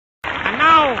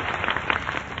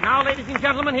Now, ladies and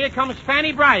gentlemen, here comes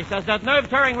Fanny Brice as that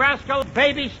nerve-tearing rascal,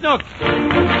 Baby Snooks.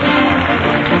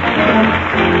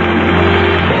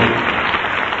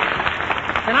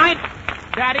 Tonight,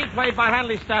 Daddy, played by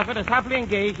Hanley Stafford, is happily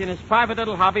engaged in his private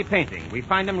little hobby, painting. We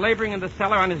find him laboring in the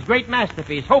cellar on his great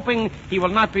masterpiece, hoping he will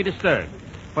not be disturbed.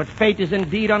 But fate is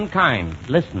indeed unkind.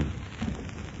 Listen.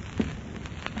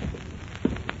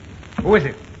 Who is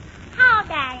it? Oh,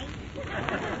 Daddy.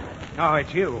 Oh,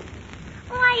 it's you.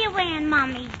 Why are you wearing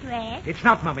Mommy's dress? It's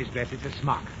not Mummy's dress, it's a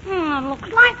smock. It looks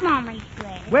like Mommy's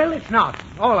dress. Well, it's not.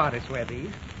 All artists wear these.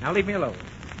 Now leave me alone.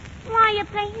 Why are you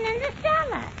painting in the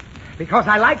cellar? Because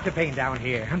I like to paint down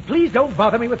here. And please don't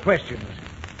bother me with questions.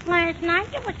 Last night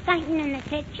you was painting in the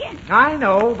kitchen. I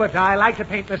know, but I like to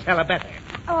paint the cellar better.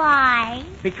 Why?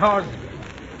 Because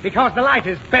the light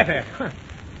is better.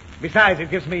 Besides, it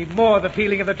gives me more the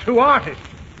feeling of the true artist.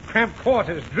 Cramped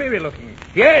quarters, dreary looking.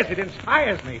 Yes, it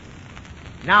inspires me.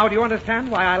 Now, do you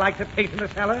understand why I like to paint in the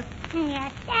cellar?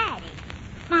 Yes, Daddy.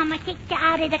 Mama kicked you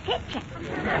out of the kitchen.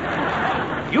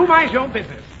 You mind your own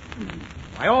business.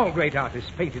 Why, all great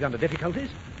artists painted under difficulties.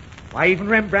 Why, even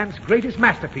Rembrandt's greatest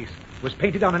masterpiece was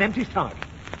painted on an empty stomach.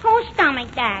 Whose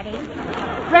stomach, Daddy?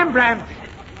 Rembrandt!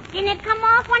 Didn't it come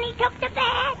off when he took the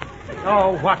bath?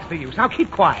 Oh, what's the use? Now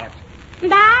keep quiet.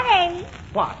 Daddy.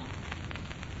 What?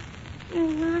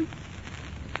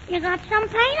 You got some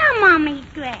paint on Mommy's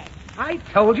dress. I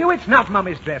told you it's not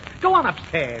Mummy's dress. Go on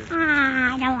upstairs.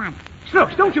 I don't want it.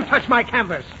 Snooks, don't you touch my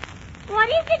canvas. What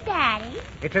is it, Daddy?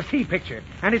 It's a sea picture,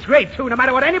 and it's great, too, no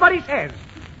matter what anybody says.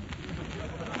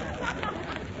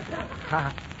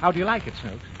 How do you like it,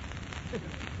 Snooks?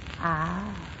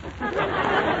 I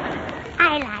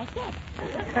like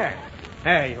it.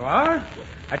 There you are.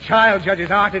 A child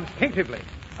judges art instinctively.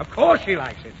 Of course she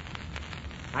likes it.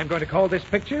 I'm going to call this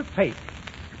picture Fate.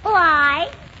 Why?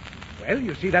 Well,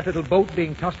 you see that little boat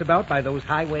being tossed about by those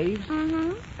high waves?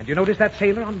 Mm-hmm. And you notice that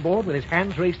sailor on board with his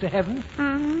hands raised to heaven?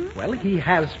 Mm-hmm. Well, he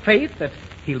has faith that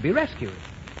he'll be rescued.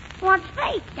 What's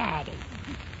fate, Daddy?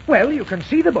 Well, you can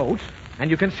see the boat, and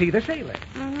you can see the sailor.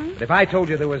 Mm-hmm. But if I told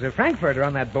you there was a Frankfurter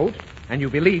on that boat, and you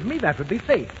believed me, that would be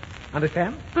faith.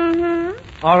 Understand? Mm-hmm.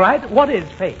 All right, what is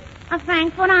faith? A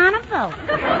Frankfurt on a boat.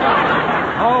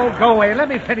 Oh, go away. Let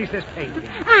me finish this painting.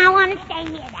 I want to stay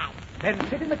here, Daddy. Then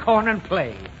sit in the corner and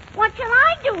play. What shall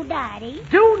I do, Daddy?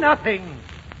 Do nothing.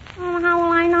 Well, how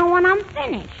will I know when I'm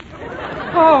finished?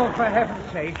 Oh, for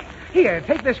heaven's sake. Here,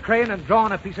 take this crayon and draw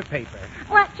on a piece of paper.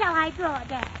 What shall I draw,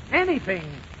 Dad? Anything.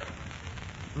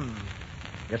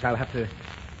 Guess I'll have to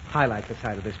highlight the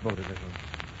side of this boat a little.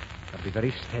 Gotta be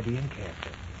very steady and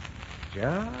careful.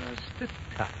 Just a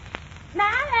touch.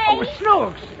 Daddy! Oh,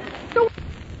 Snooks!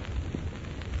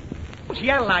 Don't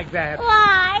yell like that.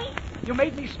 Why? You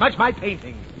made me smudge my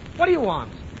painting. What do you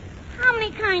want? How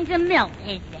many kinds of milk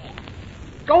is there?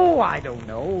 Oh, I don't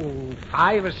know.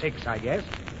 5 or 6, I guess.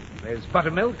 There's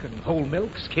buttermilk and whole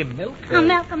milk, skim milk. A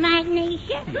milk of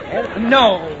magnesia?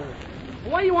 No.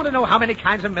 Why do you want to know how many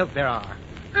kinds of milk there are?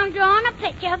 I'm drawing a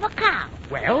picture of a cow.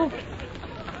 Well?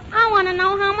 I want to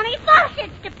know how many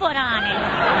faucets to put on it.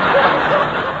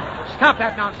 Stop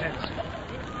that nonsense.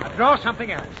 Now draw something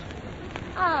else.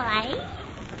 All right.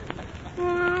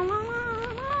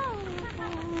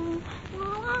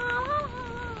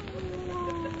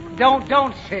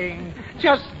 Don't sing.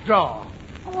 Just draw.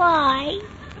 Why?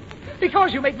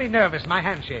 Because you make me nervous. My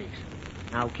hand shakes.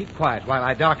 Now keep quiet while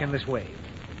I darken this wave.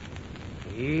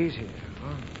 Easy.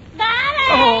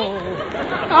 Daddy!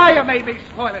 Oh, you made me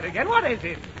spoil it again. What is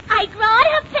it? I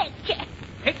drawed a picture.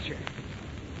 Picture?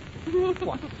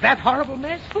 What, that horrible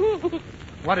mess?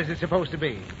 What is it supposed to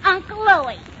be? Uncle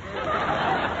Louie.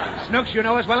 Snooks, you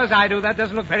know as well as I do, that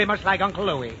doesn't look very much like Uncle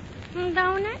Louie.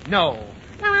 Don't it? No.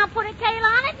 Then I'll put a tail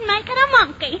on it and make it a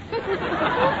monkey.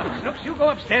 Snooks, you go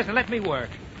upstairs and let me work.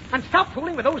 And stop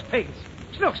fooling with those paints.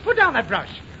 Snooks, put down that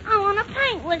brush. I want to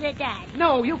paint with it, Dad.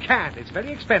 No, you can't. It's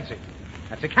very expensive.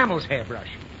 That's a camel's hair brush.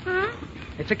 Huh?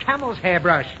 It's a camel's hair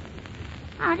brush.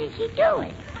 How does he do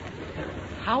it?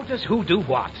 How does who do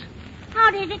what?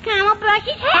 How does the camel brush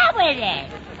his hair with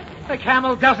it? The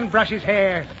camel doesn't brush his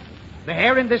hair. The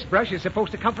hair in this brush is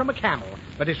supposed to come from a camel,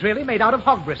 but it's really made out of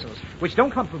hog bristles, which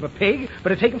don't come from a pig,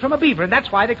 but are taken from a beaver, and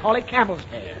that's why they call it camel's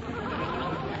hair.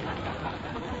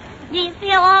 Do you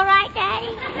feel all right,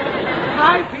 Daddy?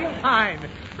 I feel fine.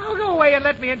 Now go away and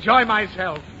let me enjoy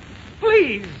myself.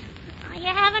 Please. Are you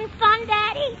having fun,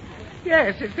 Daddy?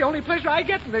 Yes, it's the only pleasure I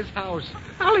get in this house.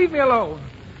 Now leave me alone.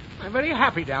 I'm very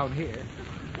happy down here.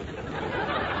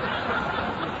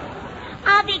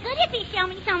 I'll be good if you show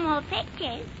me some more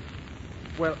pictures.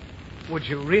 Well, would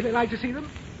you really like to see them?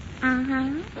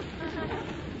 Uh-huh.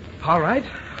 All right.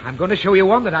 I'm going to show you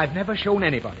one that I've never shown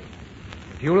anybody.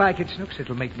 If you like it, Snooks,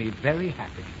 it'll make me very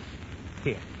happy.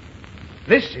 Here.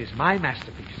 This is my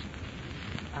masterpiece.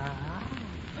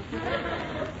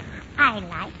 I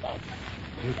like it.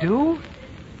 You do?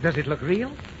 Does it look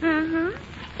real? Uh-huh.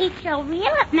 It's so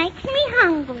real it makes me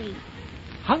hungry.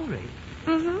 Hungry?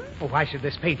 Uh-huh. Well, why should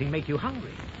this painting make you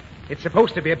hungry? It's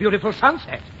supposed to be a beautiful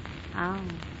sunset. Oh.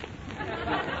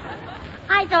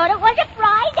 I thought it was a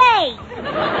Friday.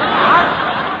 What?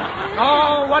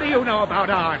 Oh, what do you know about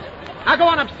art? Now go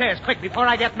on upstairs quick before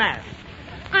I get mad.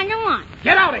 I don't want.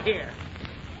 Get out of here.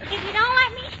 If you don't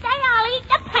let me stay, I'll eat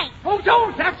the paint. Oh,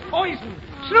 don't. That's poison.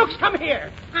 Snooks, come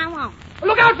here. I won't.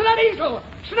 Look out for that easel.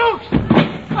 Snooks.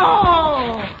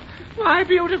 Oh, my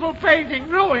beautiful painting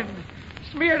ruined.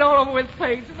 Smeared all over with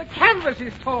paint, and the canvas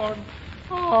is torn.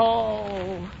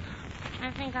 Oh.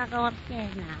 I think I'll go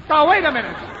upstairs now. Oh, wait a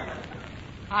minute.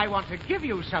 I want to give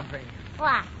you something.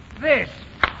 What? This.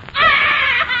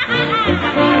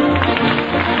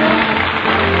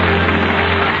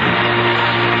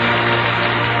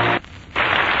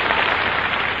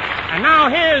 And now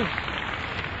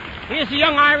here's a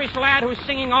young Irish lad whose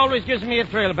singing always gives me a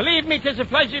thrill. Believe me, 'tis a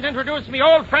pleasure to introduce me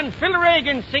old friend Phil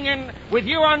Regan singing With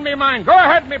You on Me Mind. Go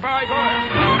ahead, me boy, go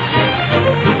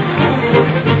ahead.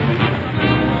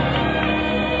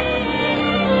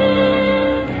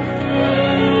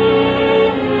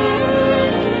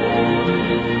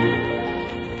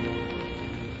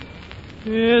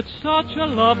 It's such a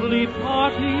lovely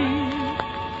party,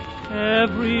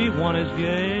 everyone is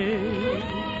gay.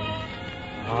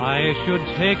 I should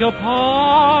take a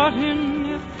part in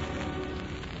it,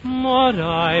 but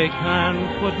I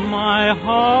can't put my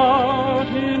heart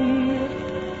in it.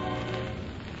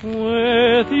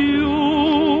 With you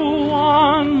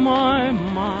on my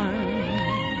mind,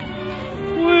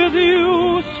 with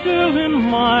you still in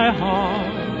my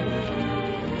heart,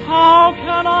 how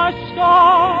can I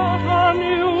start a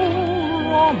new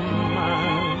romance?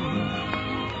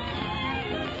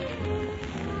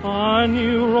 A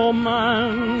new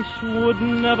romance would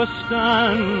never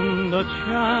stand a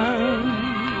chance.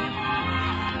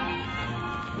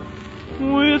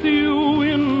 With you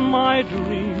in my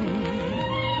dreams,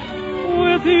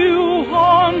 with you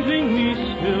haunting me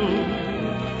still,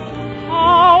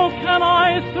 how can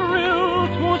I thrill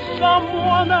to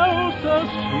someone else's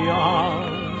charm?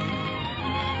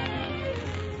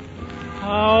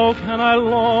 How can I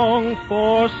long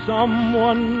for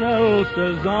someone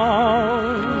else's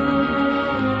arms?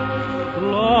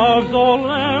 Love's old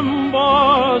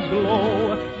embers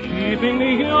glow, keeping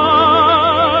me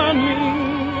yearning,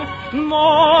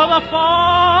 nor the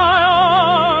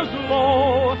fire's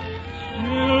low,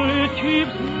 still it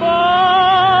keeps burning.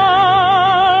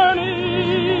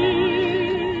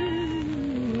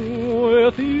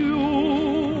 With you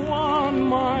on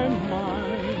my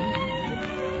mind,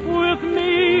 with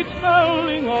me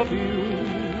telling of you,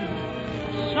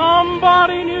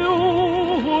 somebody new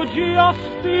would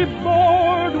just be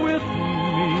bored with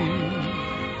me,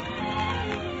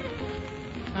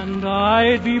 and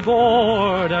I'd be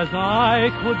bored as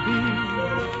I could be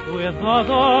with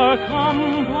other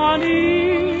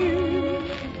company.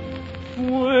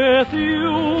 With you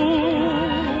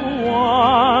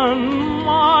on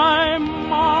my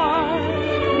mind,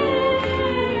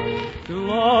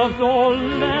 love's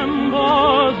old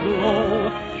embers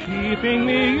glow, keeping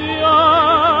me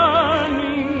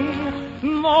yearning,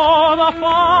 nor the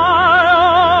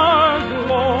fire's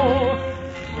low,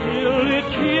 still it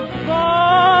keeps burning.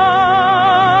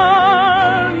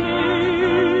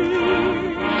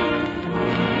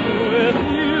 With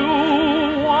you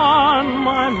on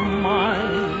my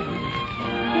mind,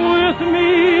 with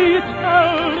me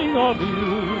telling of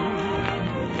you,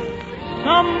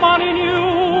 somebody new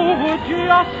would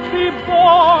just be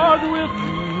bored with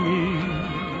me,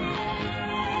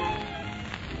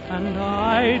 and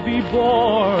I'd be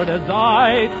bored as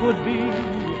I could be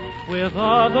with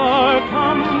other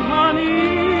company.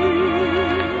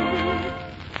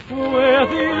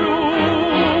 With you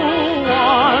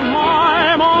on my